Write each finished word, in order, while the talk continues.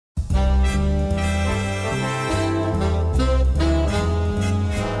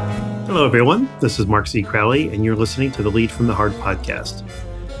Hello, everyone. This is Mark C. Crowley, and you're listening to the Lead from the Heart podcast.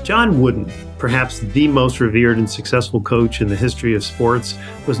 John Wooden, perhaps the most revered and successful coach in the history of sports,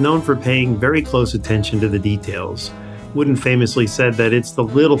 was known for paying very close attention to the details. Wooden famously said that it's the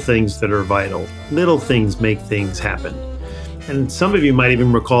little things that are vital. Little things make things happen. And some of you might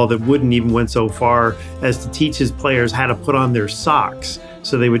even recall that Wooden even went so far as to teach his players how to put on their socks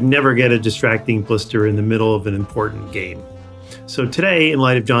so they would never get a distracting blister in the middle of an important game. So today, in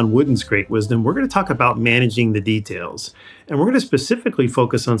light of John Wooden's great wisdom, we're going to talk about managing the details. And we're going to specifically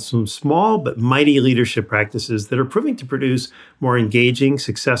focus on some small but mighty leadership practices that are proving to produce more engaging,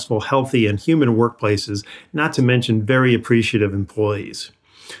 successful, healthy, and human workplaces, not to mention very appreciative employees.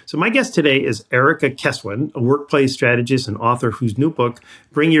 So my guest today is Erica Keswin, a workplace strategist and author whose new book,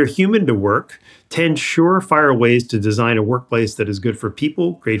 Bring Your Human to Work, 10 surefire ways to design a workplace that is good for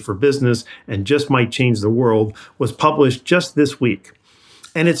people, great for business, and just might change the world, was published just this week.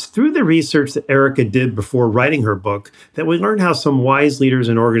 And it's through the research that Erica did before writing her book that we learned how some wise leaders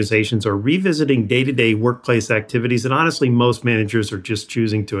and organizations are revisiting day-to-day workplace activities that honestly most managers are just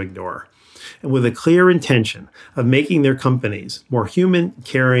choosing to ignore. And with a clear intention of making their companies more human,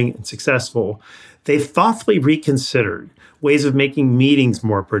 caring, and successful, they've thoughtfully reconsidered ways of making meetings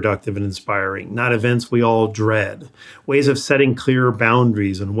more productive and inspiring, not events we all dread, ways of setting clear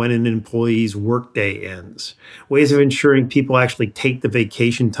boundaries on when an employee's workday ends, ways of ensuring people actually take the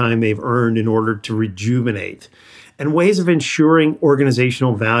vacation time they've earned in order to rejuvenate, and ways of ensuring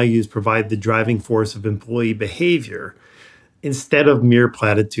organizational values provide the driving force of employee behavior instead of mere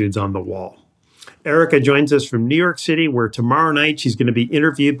platitudes on the wall. Erica joins us from New York City, where tomorrow night she's going to be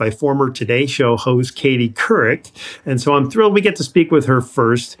interviewed by former Today Show host Katie Couric. And so I'm thrilled we get to speak with her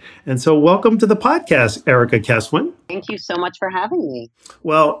first. And so welcome to the podcast, Erica Keswin. Thank you so much for having me.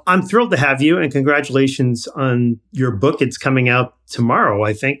 Well, I'm thrilled to have you, and congratulations on your book. It's coming out tomorrow,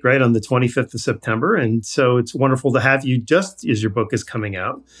 I think, right, on the 25th of September. And so it's wonderful to have you just as your book is coming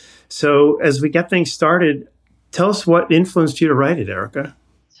out. So as we get things started, tell us what influenced you to write it, Erica.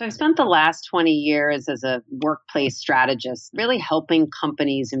 So I've spent the last 20 years as a workplace strategist, really helping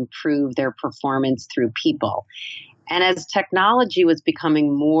companies improve their performance through people. And as technology was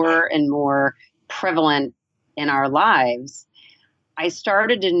becoming more and more prevalent in our lives, I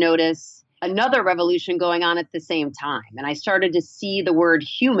started to notice another revolution going on at the same time. And I started to see the word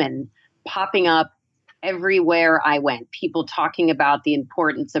human popping up everywhere I went. People talking about the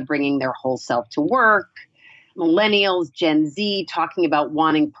importance of bringing their whole self to work. Millennials, Gen Z, talking about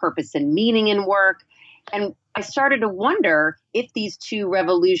wanting purpose and meaning in work. And I started to wonder if these two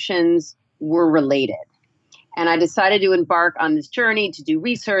revolutions were related. And I decided to embark on this journey to do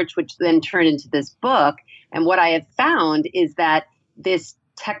research, which then turned into this book. And what I have found is that this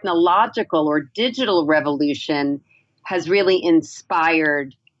technological or digital revolution has really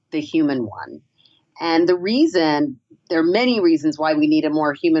inspired the human one. And there are many reasons why we need a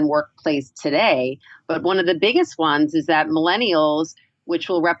more human workplace today. But one of the biggest ones is that millennials, which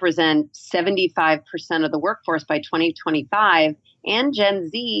will represent 75% of the workforce by 2025, and Gen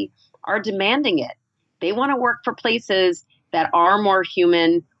Z are demanding it. They want to work for places that are more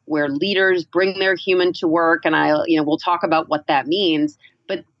human, where leaders bring their human to work. And we'll talk about what that means.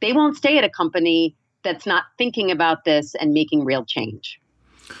 But they won't stay at a company that's not thinking about this and making real change.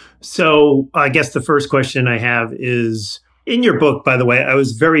 So I guess the first question I have is, in your book, by the way, I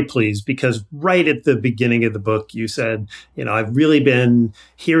was very pleased because right at the beginning of the book, you said, I've really been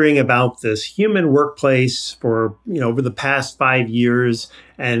hearing about this human workplace for, over the past 5 years,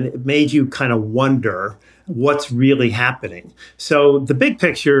 and it made you kind of wonder what's really happening. So the big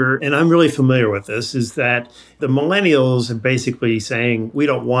picture, and I'm really familiar with this, is that the millennials are basically saying, we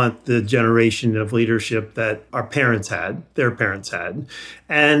don't want the generation of leadership that our parents had, their parents had.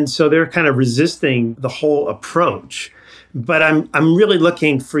 And so they're kind of resisting the whole approach. But I'm really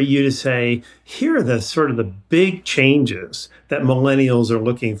looking for you to say, here are the sort of the big changes that millennials are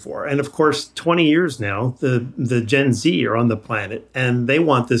looking for. And of course, 20 years now, the Gen Z are on the planet, and they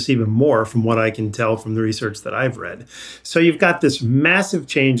want this even more from what I can tell from the research that I've read. So you've got this massive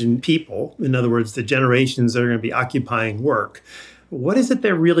change in people. In other words, the generations that are going to be occupying work. What is it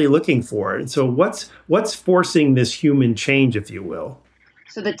they're really looking for? And so what's forcing this human change, if you will?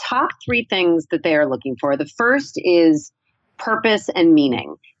 So the top three things that they are looking for, the first is purpose and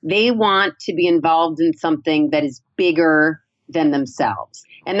meaning. They want to be involved in something that is bigger than themselves.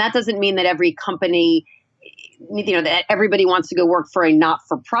 And that doesn't mean that every company, that everybody wants to go work for a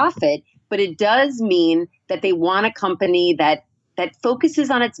not-for-profit, but it does mean that they want a company that focuses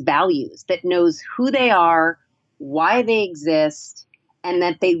on its values, that knows who they are, why they exist, and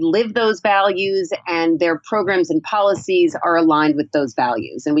that they live those values and their programs and policies are aligned with those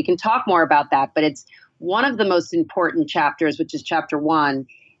values. And we can talk more about that, but it's one of the most important chapters, which is chapter 1.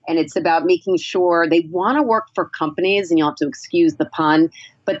 And it's about making sure they want to work for companies, and you'll have to excuse the pun,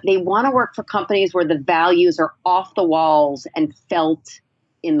 but they want to work for companies where the values are off the walls and felt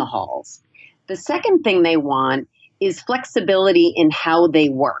in the halls. The second thing they want is flexibility in how they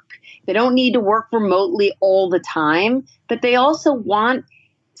work. They don't need to work remotely all the time, but they also want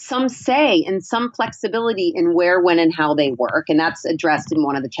some say and some flexibility in where, when, and how they work. And that's addressed in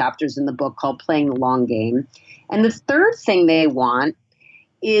one of the chapters in the book called Playing the Long Game. And the third thing they want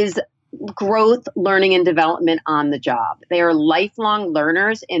is growth, learning, and development on the job. They are lifelong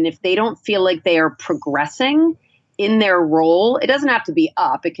learners. And if they don't feel like they are progressing in their role, it doesn't have to be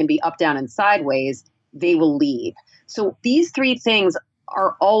up. It can be up, down, and sideways. They will leave. So these three things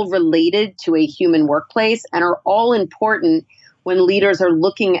are all related to a human workplace and are all important when leaders are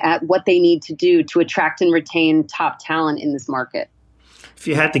looking at what they need to do to attract and retain top talent in this market. If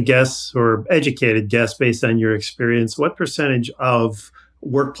you had to guess, or educated guess based on your experience, what percentage of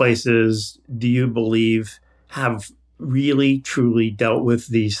workplaces do you believe have really truly dealt with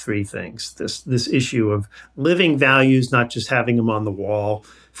these three things? This issue of living values, not just having them on the wall,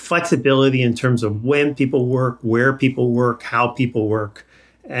 flexibility in terms of when people work, where people work, how people work,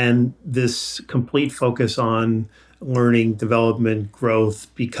 and this complete focus on learning, development,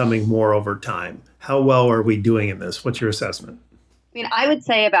 growth, becoming more over time. How well are we doing in this? What's your assessment? I mean, I would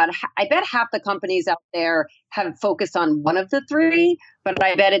say I bet half the companies out there have focused on one of the three, but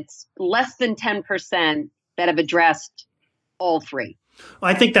I bet it's less than 10% that have addressed all three.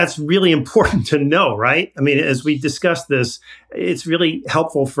 I think that's really important to know, right? I mean, as we discuss this, it's really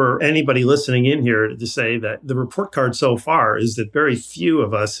helpful for anybody listening in here to say that the report card so far is that very few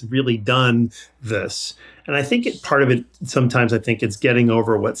of us have really done this. And I think part of it, sometimes I think it's getting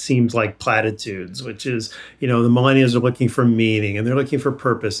over what seems like platitudes, which is, the millennials are looking for meaning and they're looking for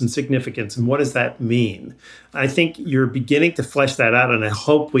purpose and significance. And what does that mean? I think you're beginning to flesh that out. And I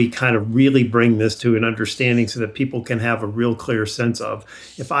hope we kind of really bring this to an understanding so that people can have a real clear sense of,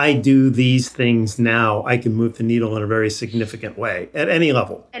 if I do these things now, I can move the needle in a very significant way at any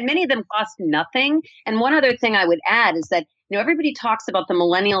level. And many of them cost nothing. And one other thing I would add is that, everybody talks about the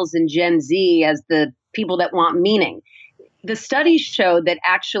millennials and Gen Z as the people that want meaning. The studies show that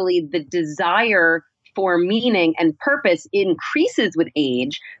actually the desire for meaning and purpose increases with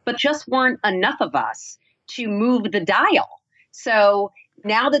age, but just weren't enough of us to move the dial. So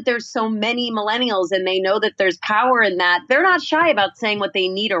now that there's so many millennials and they know that there's power in that, they're not shy about saying what they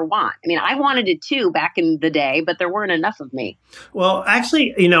need or want. I mean, I wanted it too back in the day, but there weren't enough of me. Well,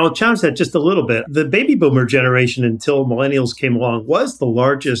 actually, challenge that just a little bit. The baby boomer generation, until millennials came along, was the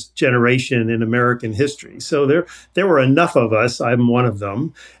largest generation in American history. So there were enough of us. I'm one of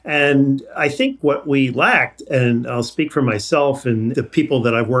them. And I think what we lacked, and I'll speak for myself and the people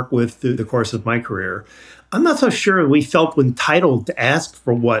that I've worked with through the course of my career, I'm not so sure we felt entitled to ask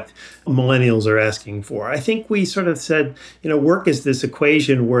for what millennials are asking for. I think we sort of said, work is this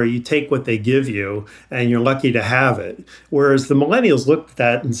equation where you take what they give you and you're lucky to have it. Whereas the millennials looked at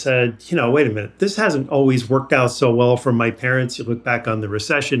that and said, wait a minute, this hasn't always worked out so well for my parents. You look back on the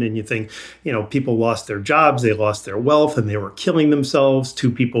recession and you think, people lost their jobs, they lost their wealth, and they were killing themselves. Two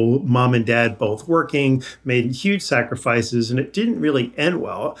people, mom and dad, both working, made huge sacrifices, and it didn't really end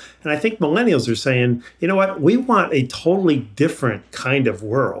well. And I think millennials are saying, we want a totally different kind of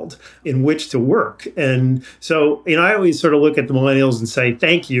world in which to work. And so, I always sort of look at the millennials and say,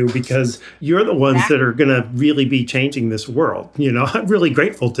 thank you, because you're the ones that are going to really be changing this world. I'm really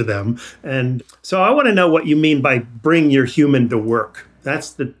grateful to them. And so I want to know what you mean by bring your human to work. That's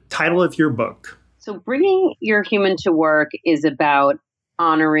the title of your book. So bringing your human to work is about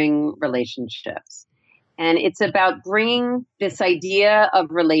honoring relationships. And it's about bringing this idea of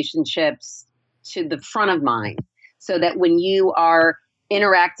relationships to the front of mind, so that when you are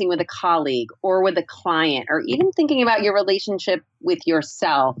interacting with a colleague or with a client, or even thinking about your relationship with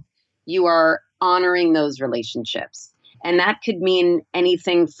yourself, you are honoring those relationships. And that could mean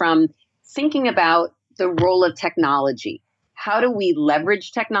anything from thinking about the role of technology. How do we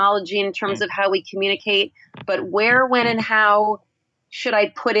leverage technology in terms of how we communicate? But where, when, and how should I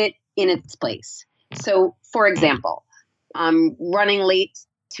put it in its place? So, for example, I'm running late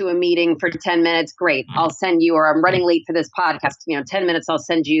to a meeting for 10 minutes, great. I'll send you, or I'm running late for this podcast, 10 minutes, I'll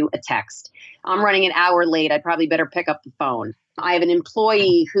send you a text. I'm running an hour late, I probably better pick up the phone. I have an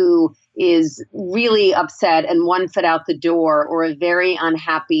employee who is really upset and one foot out the door, or a very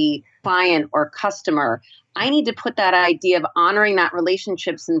unhappy client or customer. I need to put that idea of honoring that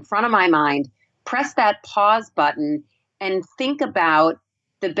relationships in front of my mind, press that pause button, and think about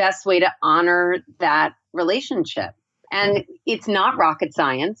the best way to honor that relationship. And it's not rocket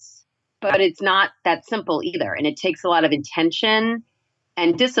science, but it's not that simple either. And it takes a lot of intention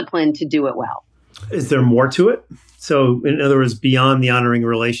and discipline to do it well. Is there more to it? So, in other words, beyond the honoring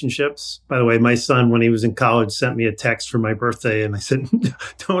relationships. By the way, my son, when he was in college, sent me a text for my birthday, and I said,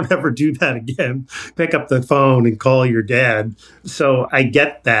 "Don't ever do that again. Pick up the phone and call your dad." So, I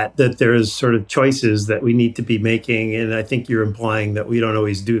get that there's sort of choices that we need to be making, and I think you're implying that we don't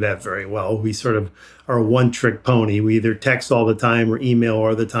always do that very well. We sort of are a one-trick pony. We either text all the time, or email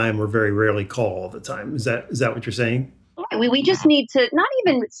all the time, or very rarely call all the time. Is that what you're saying? We just need to, not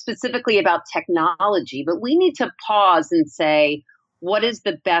even specifically about technology, but we need to pause and say, what is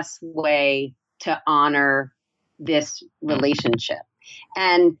the best way to honor this relationship?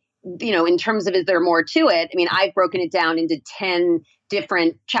 And, in terms of, is there more to it? I mean, I've broken it down into 10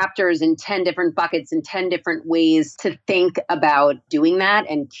 different chapters and 10 different buckets and 10 different ways to think about doing that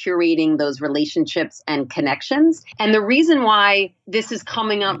and curating those relationships and connections. And the reason why this is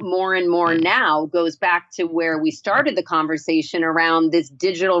coming up more and more now goes back to where we started the conversation around this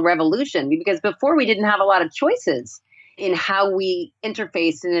digital revolution, because before we didn't have a lot of choices in how we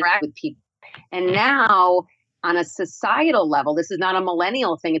interface and interact with people. And now, on a societal level, this is not a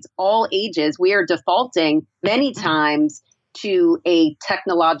millennial thing, it's all ages. We are defaulting many times to a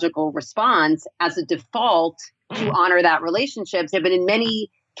technological response as a default to honor that relationship. But in many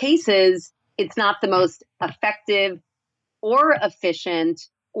cases, it's not the most effective or efficient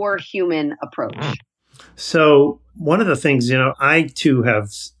or human approach. So one of the things, I too have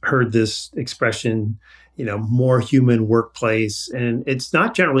heard this expression, more human workplace. And it's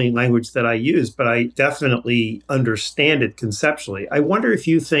not generally language that I use, but I definitely understand it conceptually. I wonder if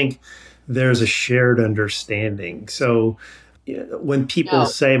you think there's a shared understanding. So when people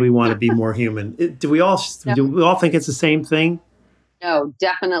say we want to be more human, do we all think it's the same thing? No,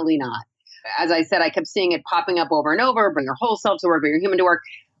 definitely not. As I said, I kept seeing it popping up over and over, bring your whole self to work, bring your human to work.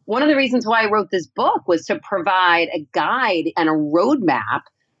 One of the reasons why I wrote this book was to provide a guide and a roadmap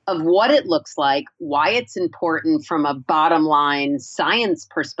of what it looks like, why it's important from a bottom line science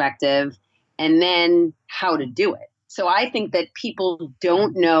perspective, and then how to do it. So I think that people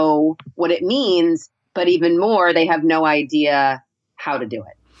don't know what it means, but even more, they have no idea how to do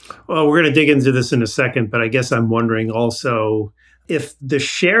it. Well, we're going to dig into this in a second, but I guess I'm wondering also if the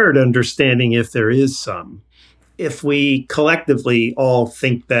shared understanding, if there is some, if we collectively all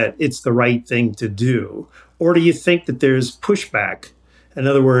think that it's the right thing to do, or do you think that there's pushback? In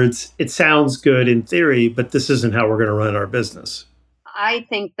other words, it sounds good in theory, but this isn't how we're going to run our business. I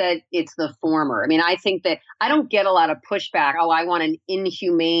think that it's the former. I mean, I think that I don't get a lot of pushback. Oh, I want an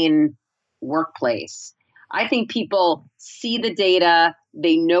inhumane workplace. I think people see the data,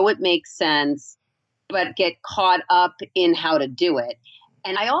 they know it makes sense, but get caught up in how to do it.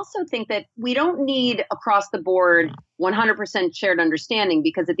 And I also think that we don't need across the board 100% shared understanding,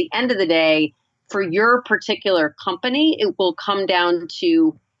 because at the end of the day, for your particular company, it will come down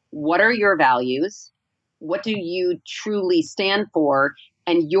to what are your values? What do you truly stand for?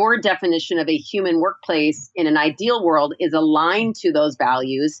 And your definition of a human workplace in an ideal world is aligned to those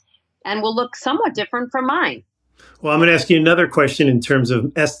values and will look somewhat different from mine. Well, I'm going to ask you another question in terms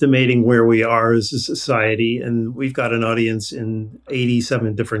of estimating where we are as a society. And we've got an audience in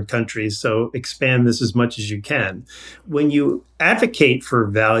 87 different countries. So expand this as much as you can. When you advocate for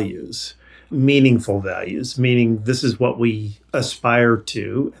values, meaningful values, meaning this is what we aspire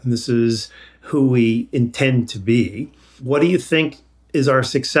to, and this is who we intend to be, what do you think is our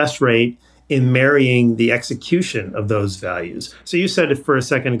success rate in marrying the execution of those values? So you said it for a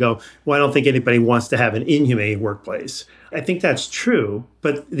second ago, well, I don't think anybody wants to have an inhumane workplace. I think that's true,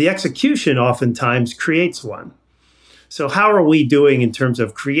 but the execution oftentimes creates one. So how are we doing in terms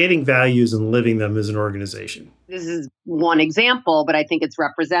of creating values and living them as an organization? This is one example, but I think it's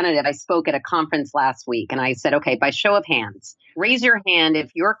representative. I spoke at a conference last week and I said, okay, by show of hands, raise your hand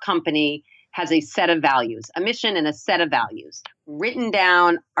if your company has a set of values, a mission and a set of values, written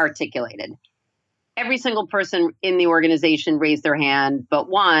down, articulated. Every single person in the organization raised their hand, but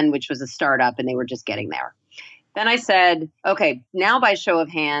one, which was a startup, and they were just getting there. Then I said, okay, now by show of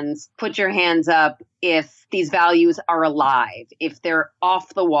hands, put your hands up if these values are alive, if they're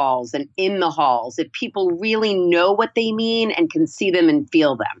off the walls and in the halls, if people really know what they mean and can see them and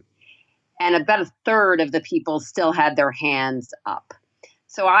feel them. And about a third of the people still had their hands up.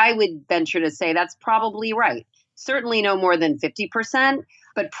 So I would venture to say that's probably right. Certainly no more than 50%,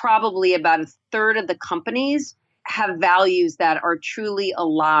 but probably about a third of the companies have values that are truly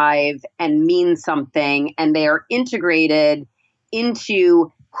alive and mean something, and they are integrated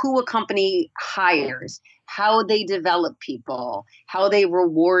into who a company hires, how they develop people, how they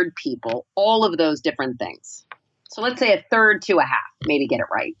reward people, all of those different things. So let's say a third to a half, maybe get it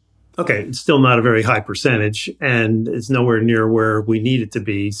right. Okay, it's still not a very high percentage, and it's nowhere near where we need it to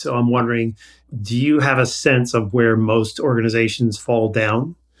be. So I'm wondering, do you have a sense of where most organizations fall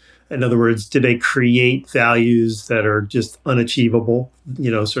down? In other words, do they create values that are just unachievable,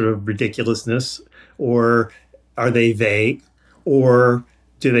 sort of ridiculousness, or are they vague, or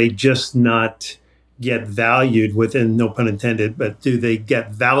do they just not get valued within, no pun intended, but do they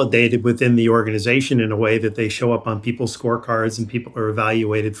get validated within the organization in a way that they show up on people's scorecards and people are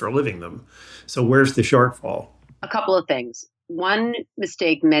evaluated for living them? So where's the shortfall? A couple of things. One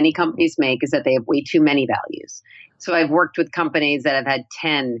mistake many companies make is that they have way too many values. So I've worked with companies that have had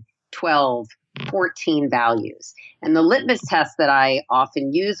 10, 12, 14 values. And the litmus test that I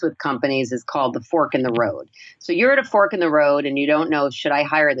often use with companies is called the fork in the road. So you're at a fork in the road and you don't know, should I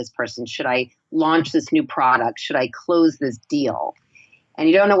hire this person? Should I launch this new product? Should I close this deal? And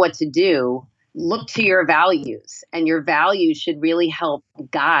you don't know what to do. Look to your values, and your values should really help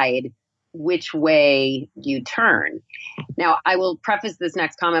guide which way you turn. Now, I will preface this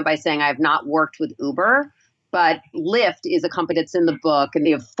next comment by saying I have not worked with Uber, but Lyft is a company that's in the book, and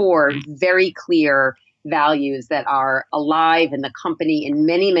they have 4 very clear values that are alive in the company in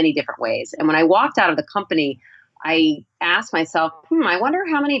many, many different ways. And when I walked out of the company, I asked myself, I wonder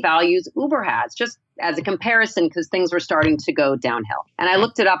how many values Uber has, just as a comparison, because things were starting to go downhill. And I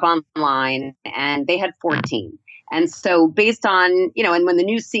looked it up online, and they had 14. And so based on, and when the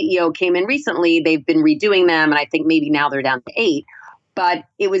new CEO came in recently, they've been redoing them. And I think maybe now they're down to 8. But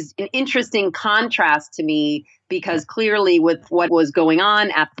it was an interesting contrast to me because clearly with what was going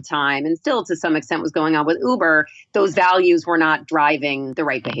on at the time, and still to some extent was going on with Uber, those values were not driving the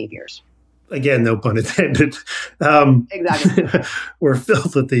right behaviors. Again, no pun intended. Exactly. We're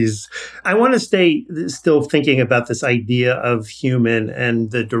filled with these. I want to stay still thinking about this idea of human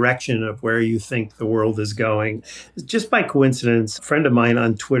and the direction of where you think the world is going. Just by coincidence, a friend of mine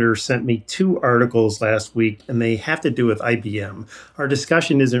on Twitter sent me 2 articles last week, and they have to do with IBM. Our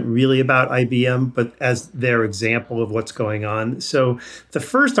discussion isn't really about IBM, but as their example of what's going on. So the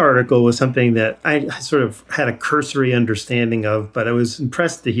first article was something that I sort of had a cursory understanding of, but I was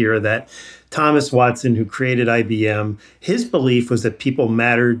impressed to hear that Thomas Watson, who created IBM, his belief was that people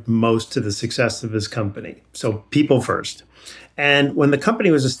mattered most to the success of his company. So people first. And when the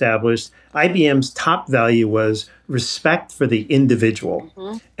company was established, IBM's top value was respect for the individual.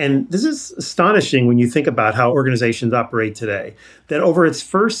 Mm-hmm. And this is astonishing when you think about how organizations operate today, that over its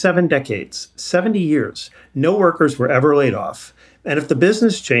first 7 decades, 70 years, no workers were ever laid off. And if the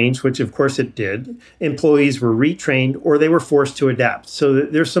business changed, which of course it did, employees were retrained or they were forced to adapt. So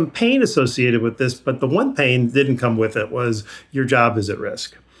there's some pain associated with this, but the one pain that didn't come with it was your job is at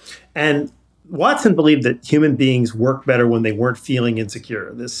risk. And Watson believed that human beings worked better when they weren't feeling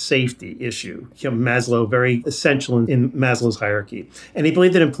insecure, this safety issue. Maslow, very essential in Maslow's hierarchy. And he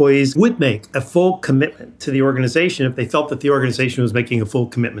believed that employees would make a full commitment to the organization if they felt that the organization was making a full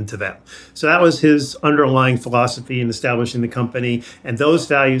commitment to them. So that was his underlying philosophy in establishing the company, and those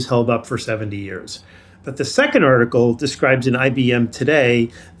values held up for 70 years. But the second article describes an IBM today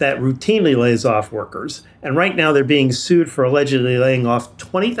that routinely lays off workers. And right now they're being sued for allegedly laying off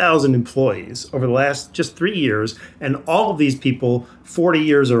 20,000 employees over the last just 3 years. And all of these people 40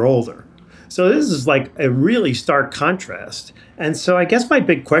 years or older. So this is like a really stark contrast. And so I guess my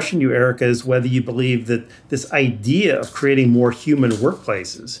big question to you, Erica, is whether you believe that this idea of creating more human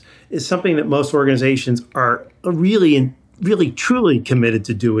workplaces is something that most organizations are really truly committed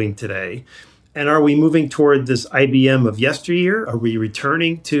to doing today. And are we moving toward this IBM of yesteryear? Are we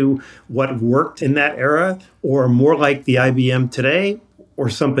returning to what worked in that era, or more like the IBM today, or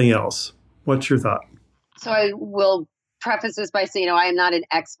something else? What's your thought? So I will preface this by saying, I am not an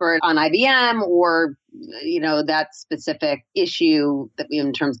expert on IBM or, that specific issue that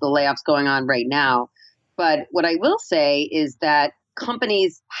in terms of the layoffs going on right now. But what I will say is that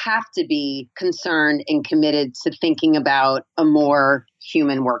companies have to be concerned and committed to thinking about a more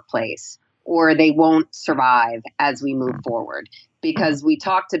human workplace, or they won't survive as we move forward. Because we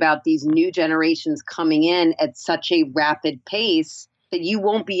talked about these new generations coming in at such a rapid pace that you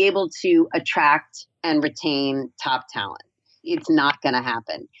won't be able to attract and retain top talent. It's not going to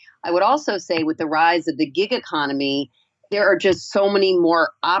happen. I would also say with the rise of the gig economy, there are just so many more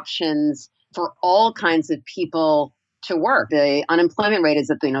options for all kinds of people to work. The unemployment rate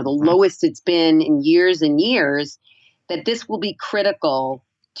is at the lowest it's been in years and years, that this will be critical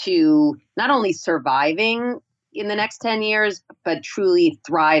to not only surviving in the next 10 years, but truly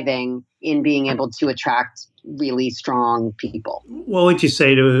thriving in being able to attract really strong people. What would you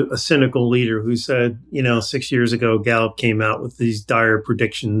say to a cynical leader who said, 6 years ago, Gallup came out with these dire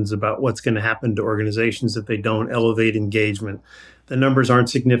predictions about what's going to happen to organizations if they don't elevate engagement? The numbers aren't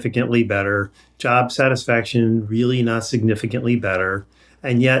significantly better. Job satisfaction, really not significantly better.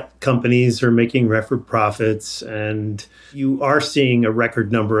 And yet companies are making record profits, and you are seeing a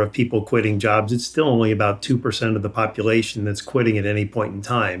record number of people quitting jobs. It's still only about 2% of the population that's quitting at any point in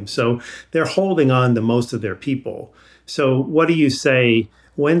time. So they're holding on to most of their people. So what do you say,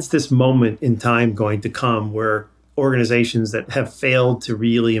 when's this moment in time going to come where organizations that have failed to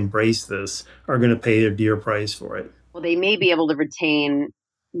really embrace this are going to pay a dear price for it? Well, they may be able to retain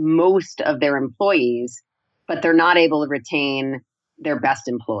most of their employees, but they're not able to retain their best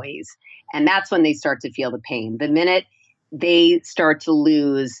employees. And that's when they start to feel the pain. The minute they start to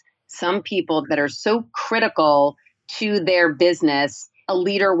lose some people that are so critical to their business, a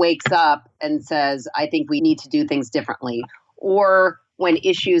leader wakes up and says, I think we need to do things differently. Or when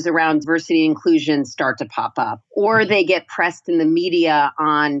issues around diversity and inclusion start to pop up, or they get pressed in the media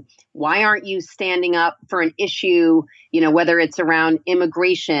on why aren't you standing up for an issue, whether it's around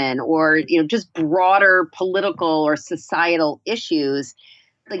immigration or, just broader political or societal issues.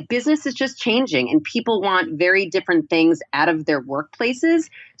 Like, business is just changing and people want very different things out of their workplaces.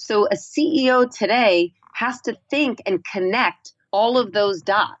 So a CEO today has to think and connect all of those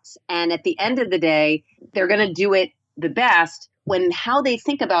dots. And at the end of the day, they're going to do it the best when how they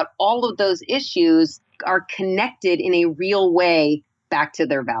think about all of those issues are connected in a real way back to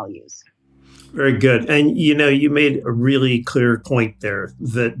their values. Very good. And, you made a really clear point there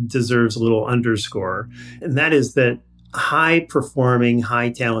that deserves a little underscore. And that is that high performing,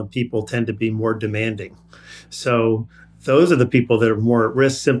 high talent people tend to be more demanding. So those are the people that are more at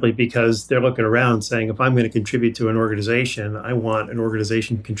risk simply because they're looking around saying, if I'm going to contribute to an organization, I want an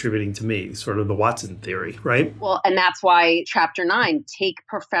organization contributing to me, sort of the Watson theory, right? Well, and that's why Chapter 9, take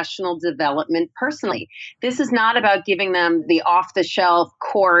professional development personally. This is not about giving them the off-the-shelf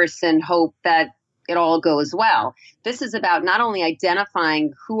course and hope that it all goes well. This is about not only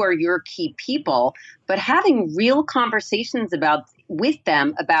identifying who are your key people, but having real conversations with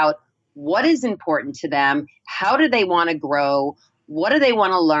them about what is important to them, how do they want to grow, what do they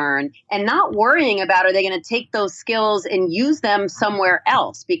want to learn, and not worrying about are they going to take those skills and use them somewhere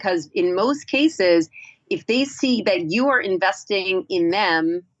else. Because in most cases, if they see that you are investing in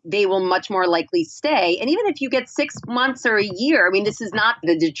them, they will much more likely stay. And even if you get 6 months or a year, I mean, this is not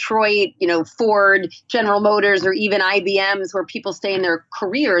the Detroit, Ford, General Motors, or even IBMs where people stay in their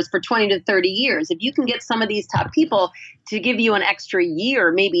careers for 20 to 30 years. If you can get some of these top people to give you an extra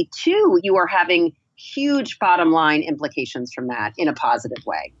year, maybe two, you are having huge bottom line implications from that in a positive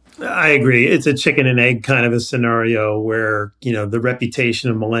way. I agree. It's a chicken and egg kind of a scenario where, the reputation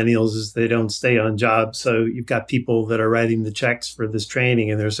of millennials is they don't stay on jobs. So you've got people that are writing the checks for this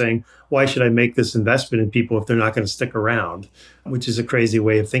training and they're saying, why should I make this investment in people if they're not going to stick around? Which is a crazy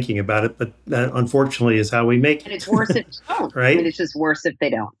way of thinking about it. But that unfortunately is how we make it. And it's worse if they don't. Right? I mean, it's just worse if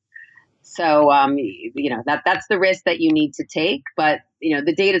they don't. So, that's the risk that you need to take. But,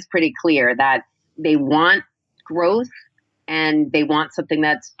 the data is pretty clear that they want growth and they want something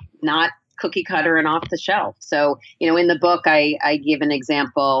that's not cookie cutter and off the shelf. So, in the book, I give an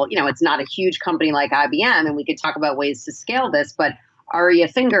example. It's not a huge company like IBM, and we could talk about ways to scale this, but Aria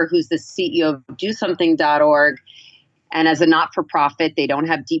Finger, who's the CEO of DoSomething.org, and as a not-for-profit, they don't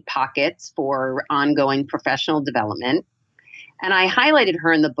have deep pockets for ongoing professional development. And I highlighted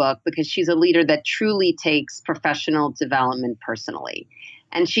her in the book because she's a leader that truly takes professional development personally.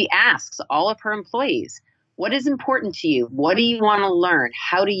 And she asks all of her employees, what is important to you? What do you want to learn?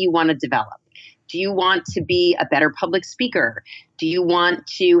 How do you want to develop? Do you want to be a better public speaker? Do you want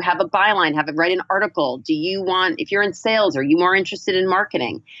to have a byline, write an article? Do you want, if you're in sales, are you more interested in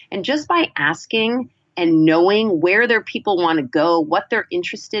marketing? And just by asking and knowing where their people want to go, what they're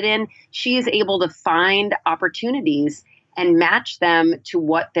interested in, she is able to find opportunities and match them to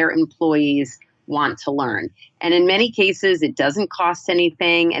what their employees want to learn. And in many cases, it doesn't cost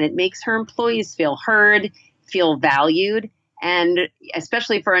anything and it makes her employees feel heard, feel valued. And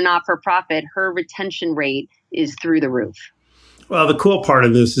especially for a not-for-profit, her retention rate is through the roof. Well, the cool part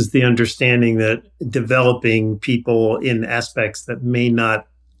of this is the understanding that developing people in aspects that may not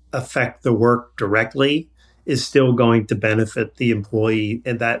affect the work directly is still going to benefit the employee,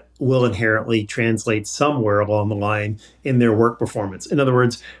 and that will inherently translate somewhere along the line in their work performance. In other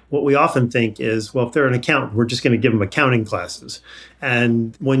words, what we often think is, well, if they're an accountant, we're just going to give them accounting classes.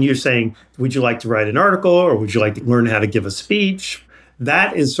 And when you're saying, would you like to write an article or would you like to learn how to give a speech?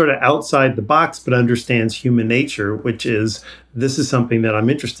 that is sort of outside the box, but understands human nature, which is this is something that I'm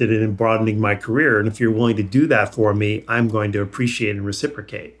interested in broadening my career. And if you're willing to do that for me, I'm going to appreciate and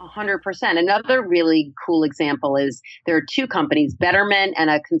reciprocate. 100%. Another really cool example is there are two companies, Betterment and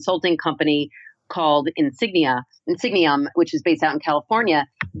a consulting company called Insignium, which is based out in California.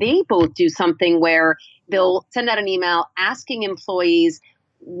 They both do something where they'll send out an email asking employees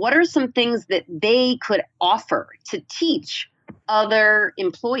what are some things that they could offer to teach other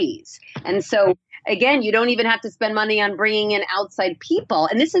employees. And so, again, you don't even have to spend money on bringing in outside people.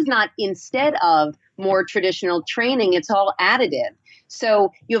 And this is not instead of more traditional training, it's all additive.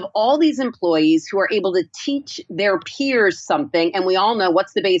 So you have all these employees who are able to teach their peers something. And we all know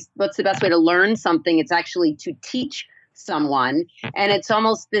what's the best way to learn something? It's actually to teach someone. And it's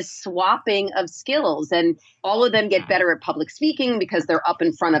almost this swapping of skills. And all of them get better at public speaking because they're up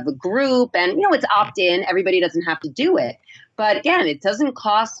in front of a group. And, it's opt-in. Everybody doesn't have to do it. But again, it doesn't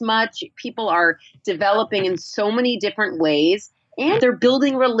cost much. People are developing in so many different ways. And they're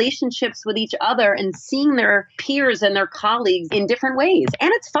building relationships with each other and seeing their peers and their colleagues in different ways.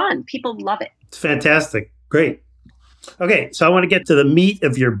 And it's fun. People love it. It's fantastic. Great. Okay, so I want to get to the meat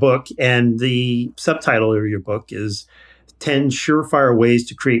of your book. And the subtitle of your book is 10 surefire ways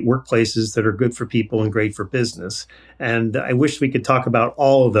to create workplaces that are good for people and great for business. And I wish we could talk about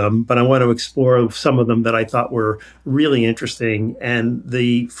all of them, but I want to explore some of them that I thought were really interesting. And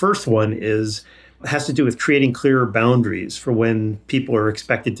the first one has to do with creating clearer boundaries for when people are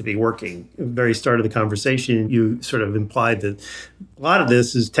expected to be working. At the very start of the conversation, you sort of implied that a lot of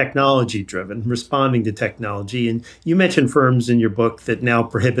this is technology driven, responding to technology. And you mentioned firms in your book that now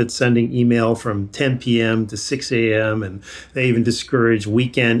prohibit sending email from 10 p.m. to 6 a.m. And they even discourage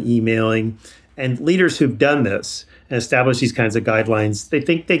weekend emailing. And leaders who've done this and establish these kinds of guidelines, they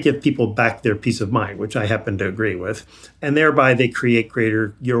think they give people back their peace of mind, which I happen to agree with. And thereby they create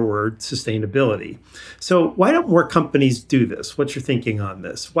greater, your word, sustainability. So why don't more companies do this? What's your thinking on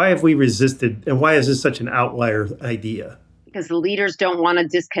this? Why have we resisted? And why is this such an outlier idea? Because the leaders don't want to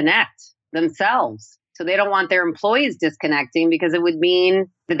disconnect themselves. So they don't want their employees disconnecting because it would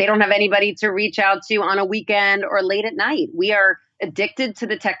mean that they don't have anybody to reach out to on a weekend or late at night. We are addicted to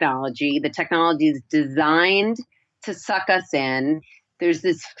the technology. The technology is designed to suck us in. There's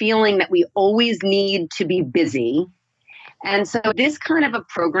this feeling that we always need to be busy. And so this kind of a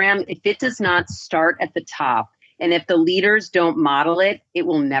program, if it does not start at the top, and if the leaders don't model it, it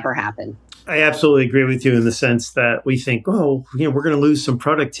will never happen. I absolutely agree with you in the sense that we think, we're going to lose some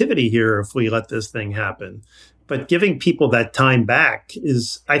productivity here if we let this thing happen. But giving people that time back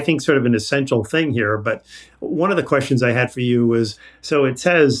is, I think, sort of an essential thing here. But one of the questions I had for you was, so it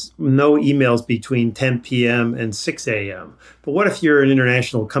says no emails between 10 p.m. and 6 a.m. But what if you're an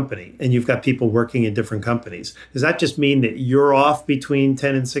international company and you've got people working in different companies? Does that just mean that you're off between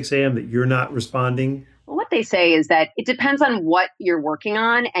 10 and 6 a.m., that you're not responding? Well, what they say is that it depends on what you're working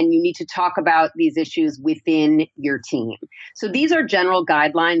on, and you need to talk about these issues within your team. So these are general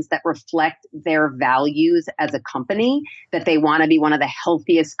guidelines that reflect their values as a company, that they want to be one of the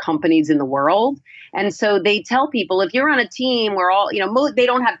healthiest companies in the world. And so they tell people, if you're on a team where they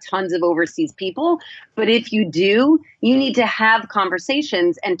don't have tons of overseas people, but if you do, you need to have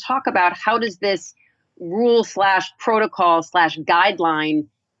conversations and talk about how does this rule/protocol/guideline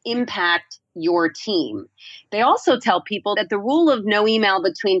impact your team. They also tell people that the rule of no email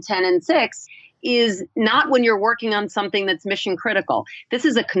between 10 and 6 is not when you're working on something that's mission critical. This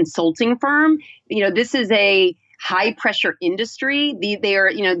is a consulting firm. This is a high pressure industry.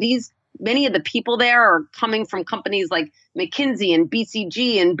 Many of the people there are coming from companies like McKinsey and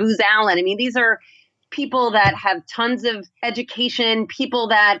BCG and Booz Allen. I mean, these are people that have tons of education, people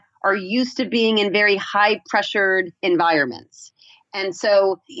that are used to being in very high pressured environments. And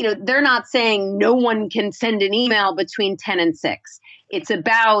so, they're not saying no one can send an email between 10 and 6. It's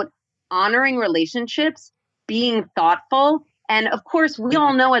about honoring relationships, being thoughtful. And of course, we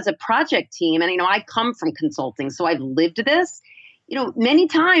all know as a project team, and, I come from consulting, so I've lived this, many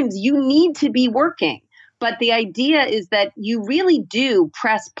times you need to be working. But the idea is that you really do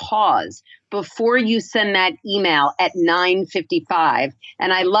press pause before you send that email at 9:55.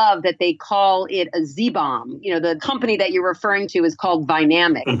 And I love that they call it a Z-bomb. The company that you're referring to is called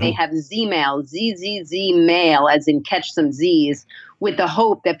Vynamic. Mm-hmm. They have Z-mail, ZZZ mail, as in catch some Z's, with the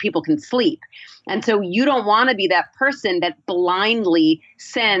hope that people can sleep. And so you don't want to be that person that blindly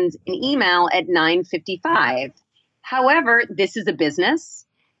sends an email at 9:55. However, this is a business.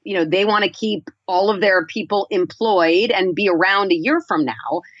 They want to keep all of their people employed and be around a year from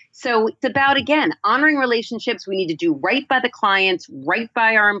now. So it's about, again, honoring relationships. We need to do right by the clients, right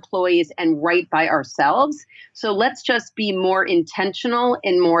by our employees, and right by ourselves. So let's just be more intentional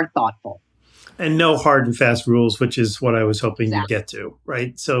and more thoughtful. And no hard and fast rules, which is what I was hoping you'd Exactly. get to,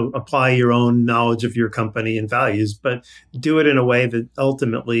 right? So apply your own knowledge of your company and values, but do it in a way that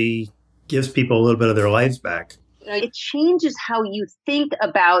ultimately gives people a little bit of their lives back. It changes how you think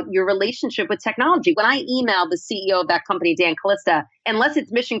about your relationship with technology. When I email the CEO of that company, Dan Calista, unless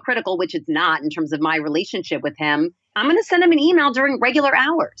it's mission critical, which it's not in terms of my relationship with him, I'm going to send him an email during regular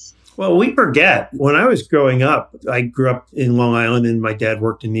hours. Well, we forget. When I was growing up, I grew up in Long Island and my dad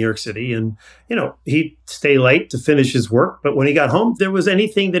worked in New York City. And, he'd stay late to finish his work. But when he got home, there was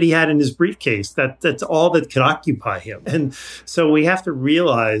anything that he had in his briefcase. That's all that could occupy him. And so we have to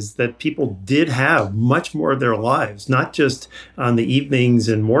realize that people did have much more of their lives, not just on the evenings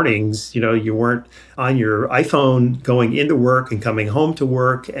and mornings. You weren't on your iPhone going into work and coming home to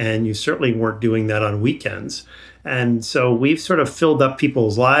work. And you certainly weren't doing that on weekends. And so we've sort of filled up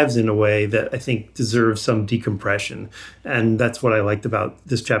people's lives in a way that I think deserves some decompression. And that's what I liked about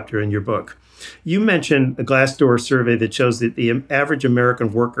this chapter in your book. You mentioned a Glassdoor survey that shows that the average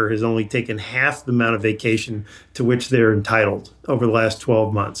American worker has only taken half the amount of vacation to which they're entitled over the last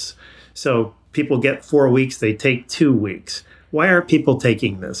 12 months. So people get 4 weeks, they take 2 weeks. Why aren't people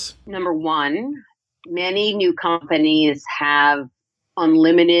taking this? Number one, many new companies have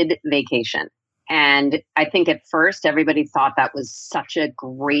unlimited vacation. And I think at first everybody thought that was such a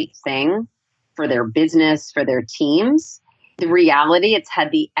great thing for their business, for their teams. The reality, it's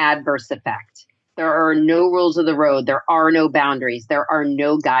had the adverse effect. There are no rules of the road. There are no boundaries. There are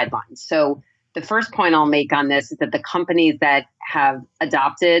no guidelines. So the first point I'll make on this is that the companies that have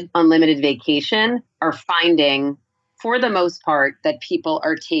adopted unlimited vacation are finding, for the most part, that people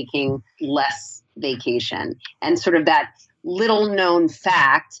are taking less vacation. And sort of that little known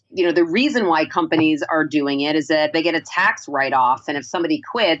fact, the reason why companies are doing it is that they get a tax write-off. And if somebody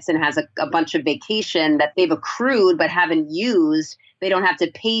quits and has a bunch of vacation that they've accrued but haven't used, they don't have to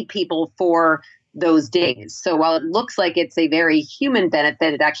pay people for those days. So while it looks like it's a very human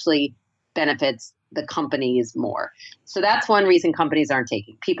benefit, it actually benefits the companies more. So that's one reason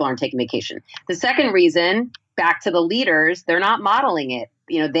people aren't taking vacation. The second reason, back to the leaders, they're not modeling it.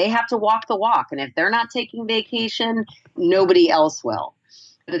 They have to walk the walk. And if they're not taking vacation, nobody else will.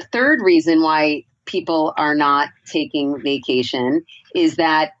 The third reason why people are not taking vacation is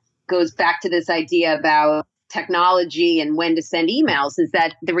that goes back to this idea about technology and when to send emails, is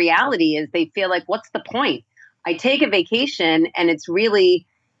that the reality is they feel like, what's the point? I take a vacation and it's really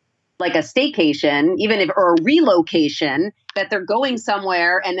like a staycation, or a relocation, that they're going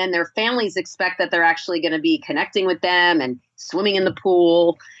somewhere and then their families expect that they're actually going to be connecting with them and swimming in the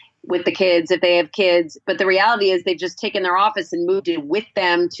pool with the kids if they have kids. But the reality is they've just taken their office and moved it with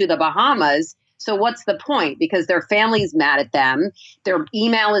them to the Bahamas. So what's the point? Because their family's mad at them, their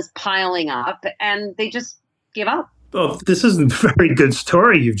email is piling up, and they just give up. Well, this isn't a very good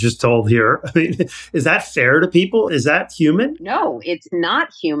story you've just told here. I mean, is that fair to people? Is that human? No, it's not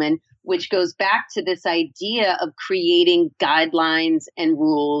human, which goes back to this idea of creating guidelines and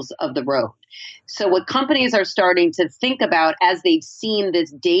rules of the road. So what companies are starting to think about as they've seen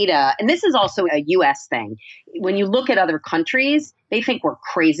this data, and this is also a US thing, when you look at other countries, they think we're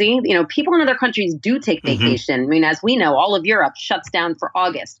crazy. People in other countries do take vacation. I mean, as we know, all of Europe shuts down for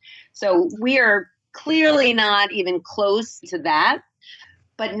August. So we are clearly not even close to that.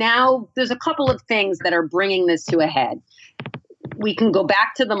 But now there's a couple of things that are bringing this to a head. We can go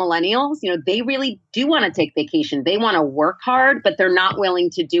back to the millennials. They really do want to take vacation. They want to work hard, but they're not willing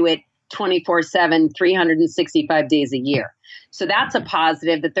to do it 24/7, 365 days a year. So that's a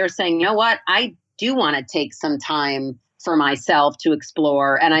positive that they're saying, you know what, I do want to take some time for myself to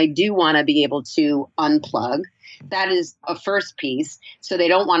explore, and I do want to be able to unplug. That is a first piece. So they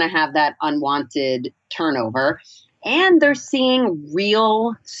don't want to have that unwanted turnover. And they're seeing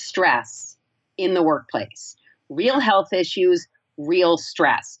real stress in the workplace, real health issues, real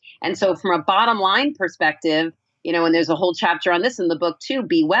stress. And so from a bottom line perspective, and there's a whole chapter on this in the book too,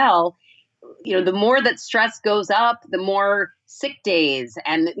 Be Well, the more that stress goes up, the more sick days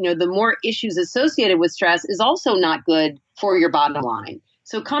and, the more issues associated with stress is also not good for your bottom line.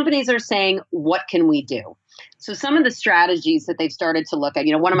 So companies are saying, what can we do? So some of the strategies that they've started to look at,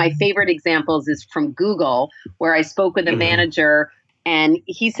 one of my favorite examples is from Google, where I spoke with a manager, and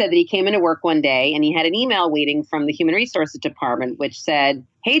he said that he came into work one day and he had an email waiting from the human resources department, which said,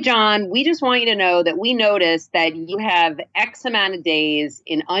 "Hey, John, we just want you to know that we noticed that you have X amount of days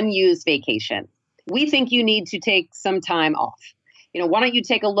in unused vacation. We think you need to take some time off." why don't you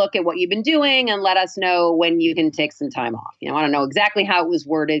take a look at what you've been doing and let us know when you can take some time off? I don't know exactly how it was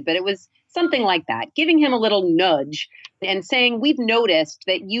worded, but it was something like that, giving him a little nudge and saying, we've noticed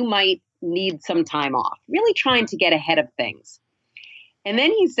that you might need some time off, really trying to get ahead of things. And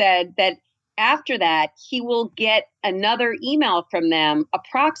then he said that after that, he will get another email from them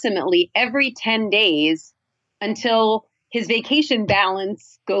approximately every 10 days until his vacation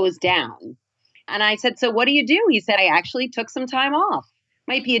balance goes down. And I said, so what do you do? He said, I actually took some time off.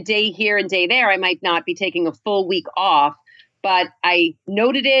 Might be a day here and day there. I might not be taking a full week off, but I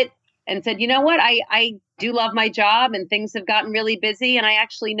noted it and said, you know what? I do love my job and things have gotten really busy. And I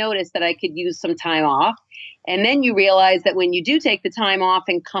actually noticed that I could use some time off. And then you realize that when you do take the time off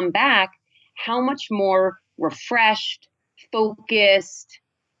and come back, how much more refreshed, focused,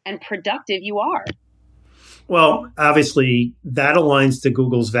 and productive you are. Well, obviously, that aligns to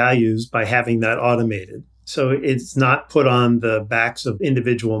Google's values by having that automated. So it's not put on the backs of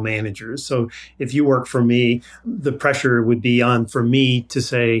individual managers. So if you work for me, the pressure would be on for me to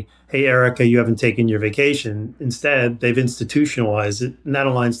say, hey, Erica, you haven't taken your vacation. Instead, they've institutionalized it, and that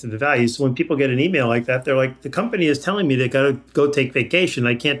aligns to the values. So when people get an email like that, they're like, the company is telling me they got to go take vacation.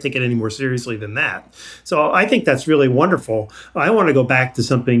 I can't take it any more seriously than that. So I think that's really wonderful. I want to go back to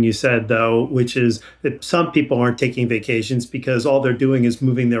something you said, though, which is that some people aren't taking vacations because all they're doing is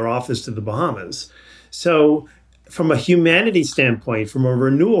moving their office to the Bahamas. So from a humanity standpoint, from a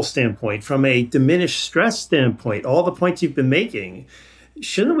renewal standpoint, from a diminished stress standpoint, all the points you've been making,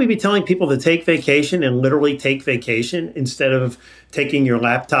 shouldn't we be telling people to take vacation and literally take vacation instead of taking your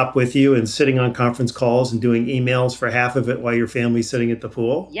laptop with you and sitting on conference calls and doing emails for half of it while your family's sitting at the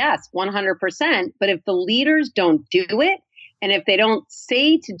pool? Yes, 100%. But if the leaders don't do it, and if they don't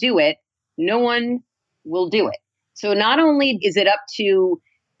say to do it, no one will do it. So not only is it up to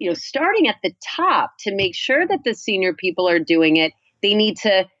starting at the top to make sure that the senior people are doing it, they need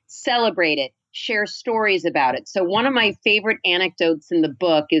to celebrate it, share stories about it. So one of my favorite anecdotes in the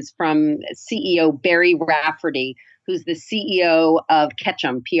book is from CEO Barry Rafferty, who's the CEO of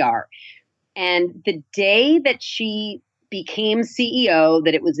Ketchum PR. And the day that she became CEO,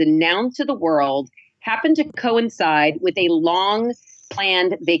 that it was announced to the world, happened to coincide with a long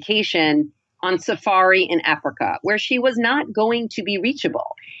planned vacation on safari in Africa, where she was not going to be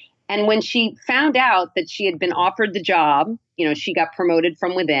reachable. And when she found out that she had been offered the job, she got promoted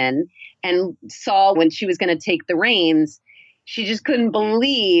from within and saw when she was going to take the reins, she just couldn't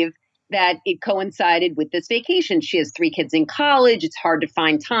believe that it coincided with this vacation. She has 3 kids in college. It's hard to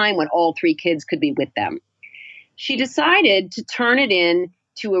find time when all 3 kids could be with them. She decided to turn it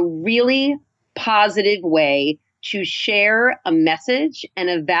into a really positive way to share a message and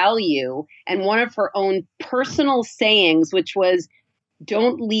a value. And one of her own personal sayings, which was,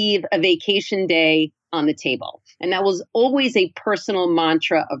 don't leave a vacation day on the table. And that was always a personal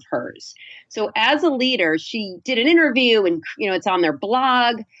mantra of hers. So as a leader, she did an interview and, it's on their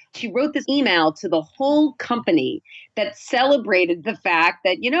blog. She wrote this email to the whole company that celebrated the fact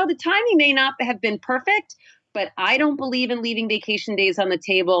that, the timing may not have been perfect, but I don't believe in leaving vacation days on the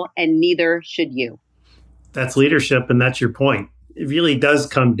table, and neither should you. That's leadership, and that's your point. It really does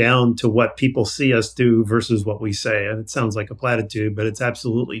come down to what people see us do versus what we say. And it sounds like a platitude, but it's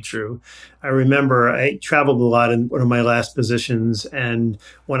absolutely true. I remember I traveled a lot in one of my last positions. And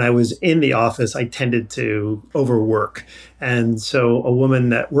when I was in the office, I tended to overwork. And so a woman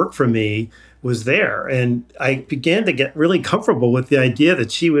that worked for me was there. And I began to get really comfortable with the idea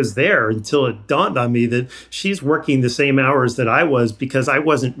that she was there until it dawned on me that she's working the same hours that I was because I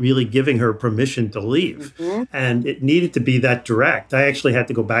wasn't really giving her permission to leave. Mm-hmm. And it needed to be that direct. I actually had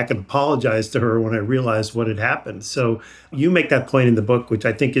to go back and apologize to her when I realized what had happened. So you make that point in the book, which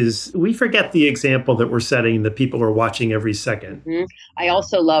I think is, we forget the example that we're setting, that people are watching every second. Mm-hmm. I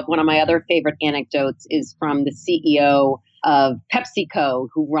also love, one of my other favorite anecdotes is from the CEO of PepsiCo,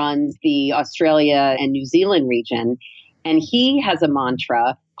 who runs the Australia and New Zealand region. And he has a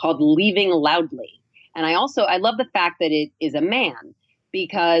mantra called leaving loudly. And I love the fact that it is a man,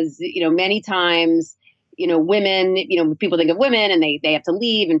 because, many times, women, people think of women and they have to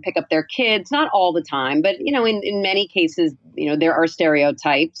leave and pick up their kids, not all the time, but, in many cases, there are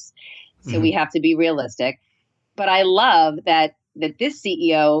stereotypes. So we have to be realistic. But I love that this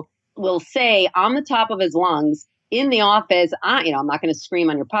CEO will say on the top of his lungs, in the office, I'm not going to scream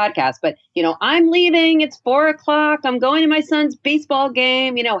on your podcast, but, I'm leaving. It's 4:00. I'm going to my son's baseball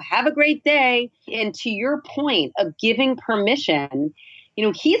game. Have a great day. And to your point of giving permission,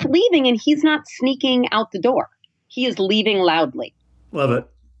 he's leaving and he's not sneaking out the door. He is leaving loudly. Love it.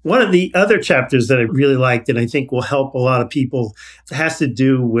 One of the other chapters that I really liked, and I think will help a lot of people, has to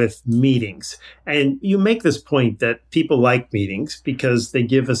do with meetings. And you make this point that people like meetings because they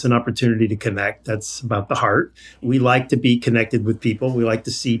give us an opportunity to connect. That's about the heart. We like to be connected with people. We like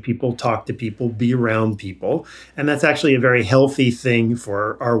to see people, talk to people, be around people. And that's actually a very healthy thing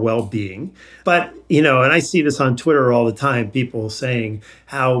for our well-being. But, and I see this on Twitter all the time, people saying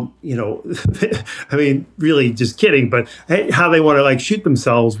how, I mean, really just kidding, but how they want to like shoot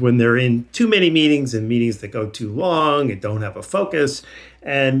themselves when they're in too many meetings and meetings that go too long and don't have a focus.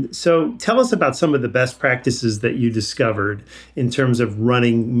 And so tell us about some of the best practices that you discovered in terms of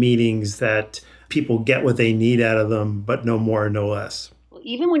running meetings that people get what they need out of them, but no more, no less. Well,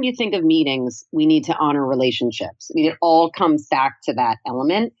 even when you think of meetings, we need to honor relationships. I mean, it all comes back to that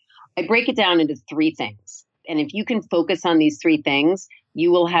element. I break it down into three things. And if you can focus on these three things,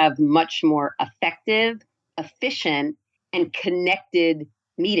 you will have much more effective, efficient, and connected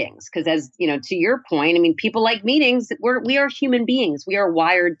meetings. Because as you know, to your point, I mean, people like meetings. We are human beings. We are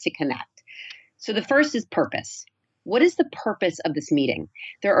wired to connect. So the first is purpose. What is the purpose of this meeting?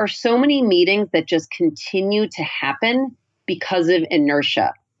 There are so many meetings that just continue to happen because of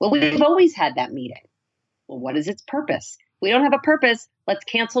inertia. Well, we've always had that meeting. Well, what is its purpose? We don't have a purpose. Let's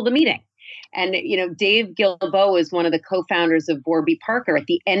cancel the meeting. And, Dave Gilboa is one of the co-founders of Warby Parker. At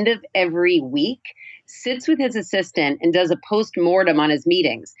the end of every week, sits with his assistant and does a post-mortem on his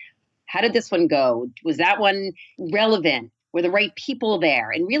meetings. How did this one go? Was that one relevant? Were the right people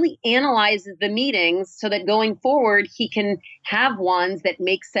there? And really analyzes the meetings so that going forward, he can have ones that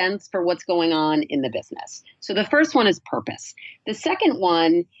make sense for what's going on in the business. So the first one is purpose. The second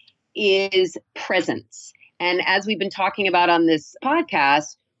one is presence. And as we've been talking about on this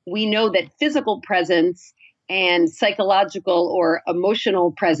podcast, we know that physical presence and psychological or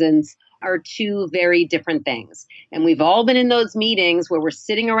emotional presence are two very different things. And we've all been in those meetings where we're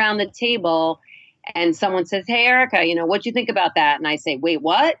sitting around the table and someone says, "Hey, Erica, what'd you think about that?" And I say, "Wait,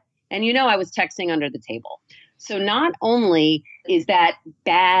 what?" And I was texting under the table. So not only is that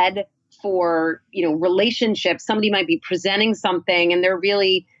bad for, relationships, somebody might be presenting something and they're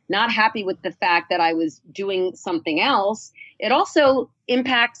really not happy with the fact that I was doing something else. It also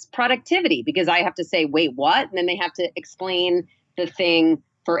impacts productivity because I have to say, "Wait, what?" And then they have to explain the thing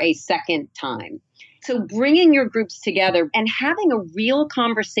for a second time. So bringing your groups together and having a real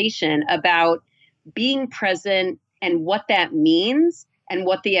conversation about being present and what that means and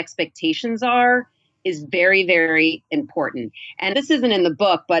what the expectations are is very, very important. And this isn't in the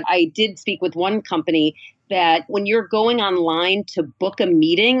book, but I did speak with one company that when you're going online to book a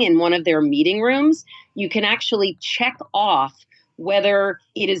meeting in one of their meeting rooms, you can actually check off whether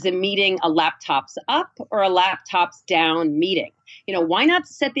it is a meeting, a laptop's up or a laptop's down meeting. Why not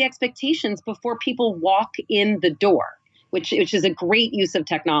set the expectations before people walk in the door, which is a great use of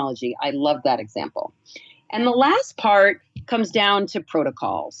technology. I love that example. And the last part comes down to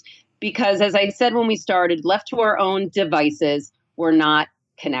protocols, because as I said when we started, left to our own devices, we're not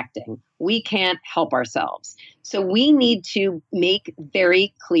connecting. We can't help ourselves. So we need to make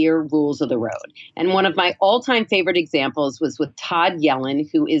very clear rules of the road. And one of my all-time favorite examples was with Todd Yellen,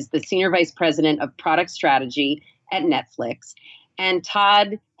 who is the Senior Vice President of Product Strategy at Netflix. And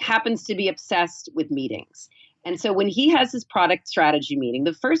Todd happens to be obsessed with meetings. And so when he has his product strategy meeting,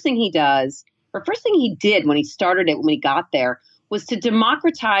 the first thing he did when he started it, when he got there, was to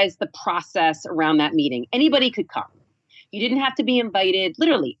democratize the process around that meeting. Anybody could come. You didn't have to be invited.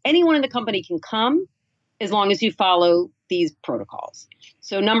 Literally, anyone in the company can come as long as you follow these protocols.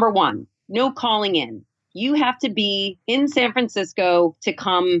 So number one, no calling in. You have to be in San Francisco to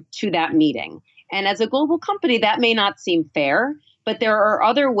come to that meeting. And as a global company, that may not seem fair, but there are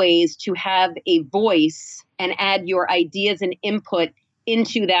other ways to have a voice and add your ideas and input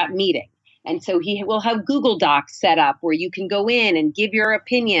into that meeting. And so he will have Google Docs set up where you can go in and give your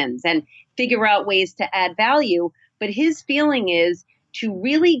opinions and figure out ways to add value. But his feeling is to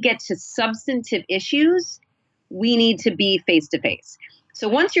really get to substantive issues, we need to be face to face. So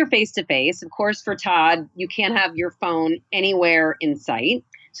once you're face to face, of course, for Todd, you can't have your phone anywhere in sight.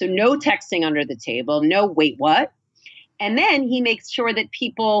 So no texting under the table, no "wait, what?" And then he makes sure that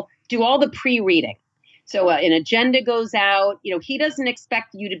people do all the pre-reading. So an agenda goes out. He doesn't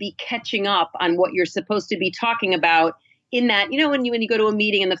expect you to be catching up on what you're supposed to be talking about in that, when you go to a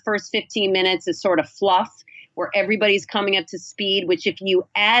meeting and the first 15 minutes is sort of fluff where everybody's coming up to speed, which if you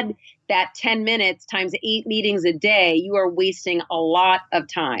add that 10 minutes times 8 meetings a day, you are wasting a lot of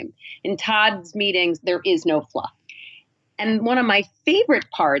time. In Todd's meetings, there is no fluff. And one of my favorite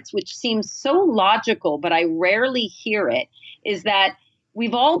parts, which seems so logical, but I rarely hear it, is that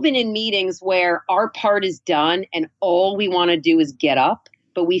we've all been in meetings where our part is done and all we want to do is get up.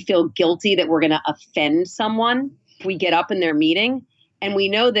 but we feel guilty that we're going to offend someone if we get up in their meeting. And we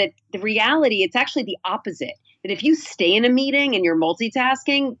know that the reality, it's actually the opposite. That if you stay in a meeting and you're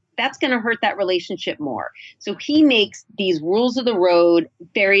multitasking, that's going to hurt that relationship more. So he makes these rules of the road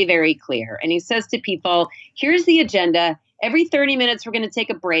very, very clear. And he says to people, here's the agenda. Every 30 minutes, we're going to take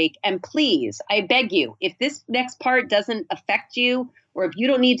a break. And please, I beg you, if this next part doesn't affect you, or if you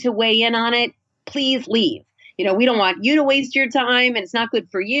don't need to weigh in on it, please leave. We don't want you to waste your time, and it's not good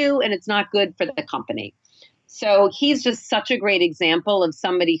for you, and it's not good for the company. So he's just such a great example of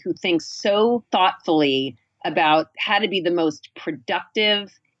somebody who thinks so thoughtfully about how to be the most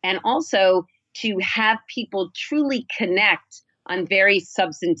productive and also to have people truly connect on very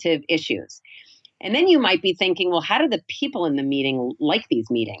substantive issues. And then you might be thinking, well, how do the people in the meeting like these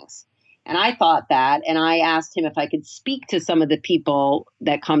meetings? And I thought that, and I asked him if I could speak to some of the people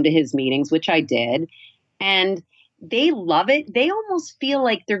that come to his meetings, which I did. And they love it. They almost feel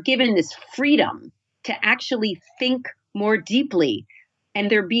like they're given this freedom to actually think more deeply. And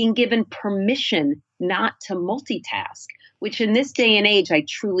they're being given permission not to multitask, which in this day and age, I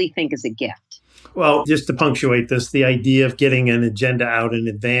truly think is a gift. Well, just to punctuate this, the idea of getting an agenda out in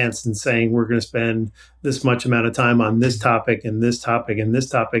advance and saying we're going to spend this much amount of time on this topic and this topic and this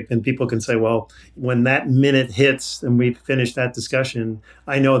topic, then people can say, well, when that minute hits and we finish that discussion,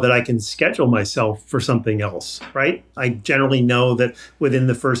 I know that I can schedule myself for something else, right? I generally know that within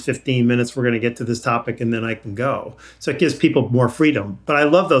the first 15 minutes, we're going to get to this topic and then I can go. So it gives people more freedom. But I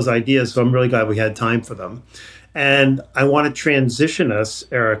love those ideas, so I'm really glad we had time for them. And I want to transition us,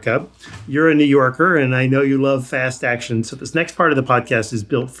 Erica. You're a New Yorker, and I know you love fast action. So this next part of the podcast is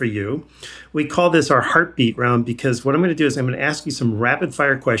built for you. We call this our heartbeat round because what I'm going to do is I'm going to ask you some rapid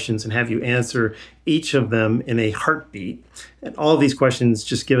fire questions and have you answer each of them in a heartbeat. And all of these questions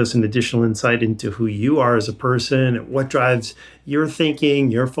just give us an additional insight into who you are as a person and what drives your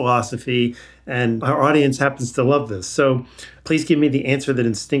thinking, your philosophy. And our audience happens to love this. So please give me the answer that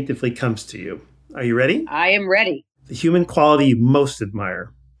instinctively comes to you. Are you ready? I am ready. The human quality you most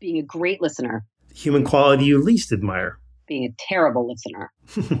admire. Being a great listener. The human quality you least admire. Being a terrible listener.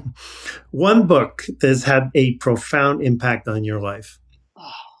 One book that has had a profound impact on your life.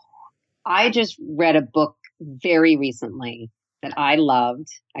 Oh, I just read a book very recently that I loved.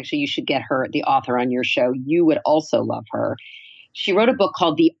 Actually, you should get her, the author, on your show. You would also love her. She wrote a book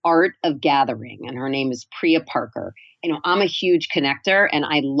called The Art of Gathering, and her name is Priya Parker. I'm a huge connector, and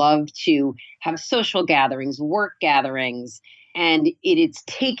I love to have social gatherings, work gatherings, and it's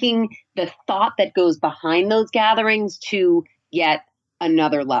taking the thought that goes behind those gatherings to yet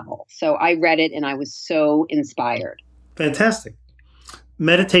another level. So I read it, and I was so inspired. Fantastic.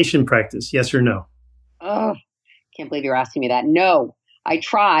 Meditation practice, yes or no? Oh, can't believe you're asking me that. No, I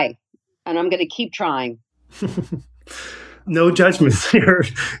try, and I'm going to keep trying. No judgments here.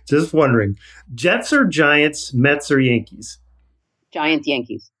 Just wondering. Jets or Giants, Mets or Yankees? Giants,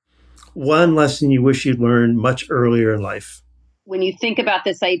 Yankees. One lesson you wish you'd learned much earlier in life? When you think about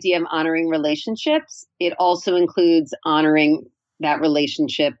this idea of honoring relationships, it also includes honoring that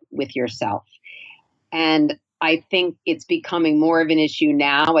relationship with yourself. And I think it's becoming more of an issue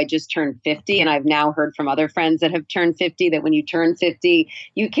now. I just turned 50, and I've now heard from other friends that have turned 50 that when you turn 50,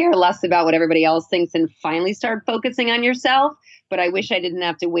 you care less about what everybody else thinks and finally start focusing on yourself. But I wish I didn't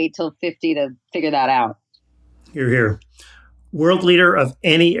have to wait till 50 to figure that out. Hear, hear. World leader of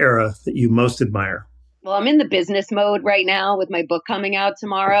any era that you most admire? Well, I'm in the business mode right now with my book coming out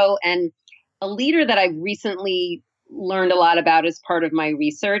tomorrow. And a leader that I've recently learned a lot about as part of my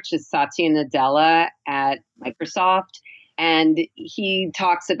research is Satya Nadella at Microsoft. And he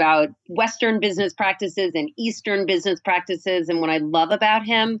talks about Western business practices and Eastern business practices. And what I love about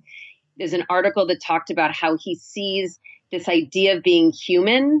him is an article that talked about how he sees this idea of being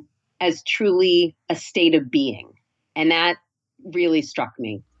human as truly a state of being. And that really struck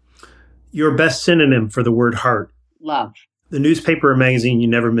me. Your best synonym for the word heart? Love. The newspaper or magazine you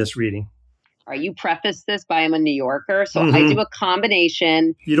never miss reading? You preface this by I'm a New Yorker, so I do a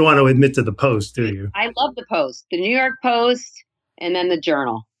combination. You don't want to admit to the Post, do you? I love the Post, the New York Post, and then the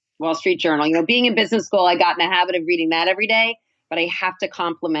Journal, Wall Street Journal. Being in business school, I got in the habit of reading that every day, but I have to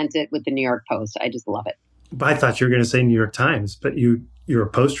complement it with the New York Post. I just love it. But I thought you were going to say New York Times, but you're a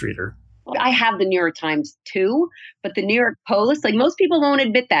Post reader. I have the New York Times too, but the New York Post, most people won't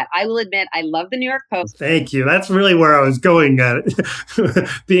admit that. I will admit I love the New York Post. Thank you. That's really where I was going at it.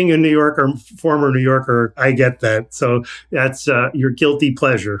 Being a New Yorker, former New Yorker, I get that. So that's your guilty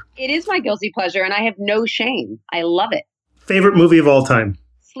pleasure. It is my guilty pleasure, and I have no shame. I love it. Favorite movie of all time?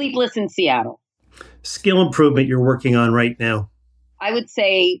 Sleepless in Seattle. Skill improvement you're working on right now? I would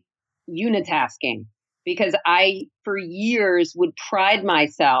say unitasking. because I, for years, would pride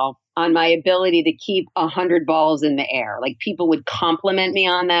myself on my ability to keep 100 balls in the air. Like people would compliment me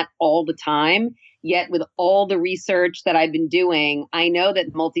on that all the time. Yet with all the research that I've been doing, I know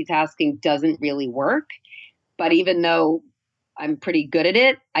that multitasking doesn't really work. But even though I'm pretty good at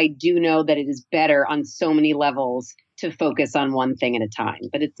it, I do know that it is better on so many levels to focus on one thing at a time.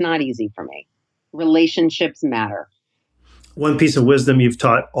 But it's not easy for me. Relationships matter. One piece of wisdom you've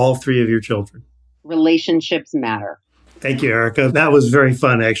taught all three of your children. Relationships matter. Thank you, Erica. That was very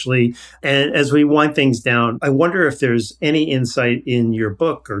fun, actually. And as we wind things down, I wonder if there's any insight in your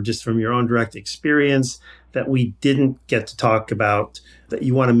book or just from your own direct experience that we didn't get to talk about that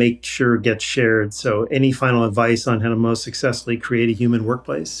you want to make sure gets shared. So any final advice on how to most successfully create a human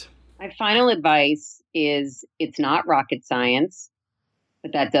workplace? My final advice is it's not rocket science,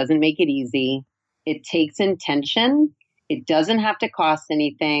 but that doesn't make it easy. It takes intention. It doesn't have to cost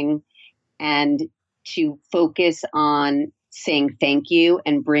anything. And to focus on saying thank you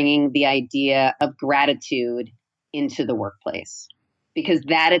and bringing the idea of gratitude into the workplace. Because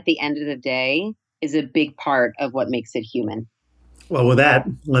that, at the end of the day, is a big part of what makes it human. Well, with that,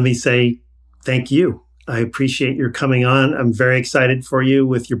 let me say thank you. I appreciate your coming on. I'm very excited for you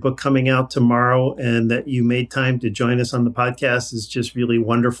with your book coming out tomorrow, and that you made time to join us on the podcast is just really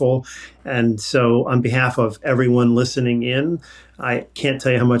wonderful. And so on behalf of everyone listening in, I can't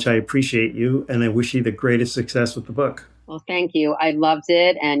tell you how much I appreciate you, and I wish you the greatest success with the book. Well, thank you. I loved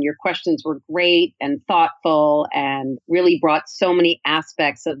it. And your questions were great and thoughtful and really brought so many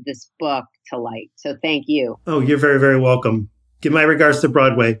aspects of this book to light. So thank you. Oh, you're very, very welcome. Give my regards to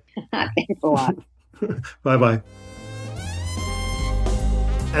Broadway. Thanks a lot. Bye-bye.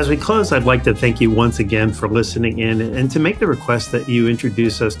 As we close, I'd like to thank you once again for listening in and to make the request that you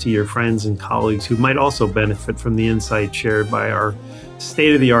introduce us to your friends and colleagues who might also benefit from the insight shared by our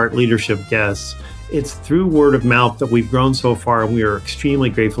state-of-the-art leadership guests. It's through word of mouth that we've grown so far, and we are extremely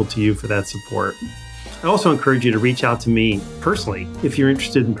grateful to you for that support. I also encourage you to reach out to me personally if you're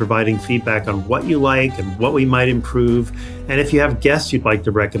interested in providing feedback on what you like and what we might improve. And if you have guests you'd like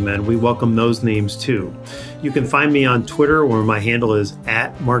to recommend, we welcome those names too. You can find me on Twitter, where my handle is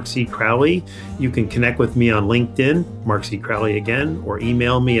 @MarkC. You can connect with me on LinkedIn, Mark C. Crowley again, or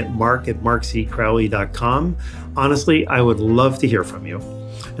email me at mark@markccrowley.com. Honestly, I would love to hear from you.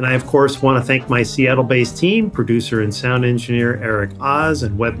 And I, of course, want to thank my Seattle-based team, producer and sound engineer Eric Oz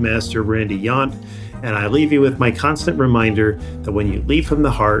and webmaster Randy Yont. And I leave you with my constant reminder that when you lead from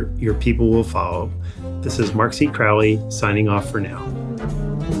the heart, your people will follow. This is Mark C. Crowley signing off for now.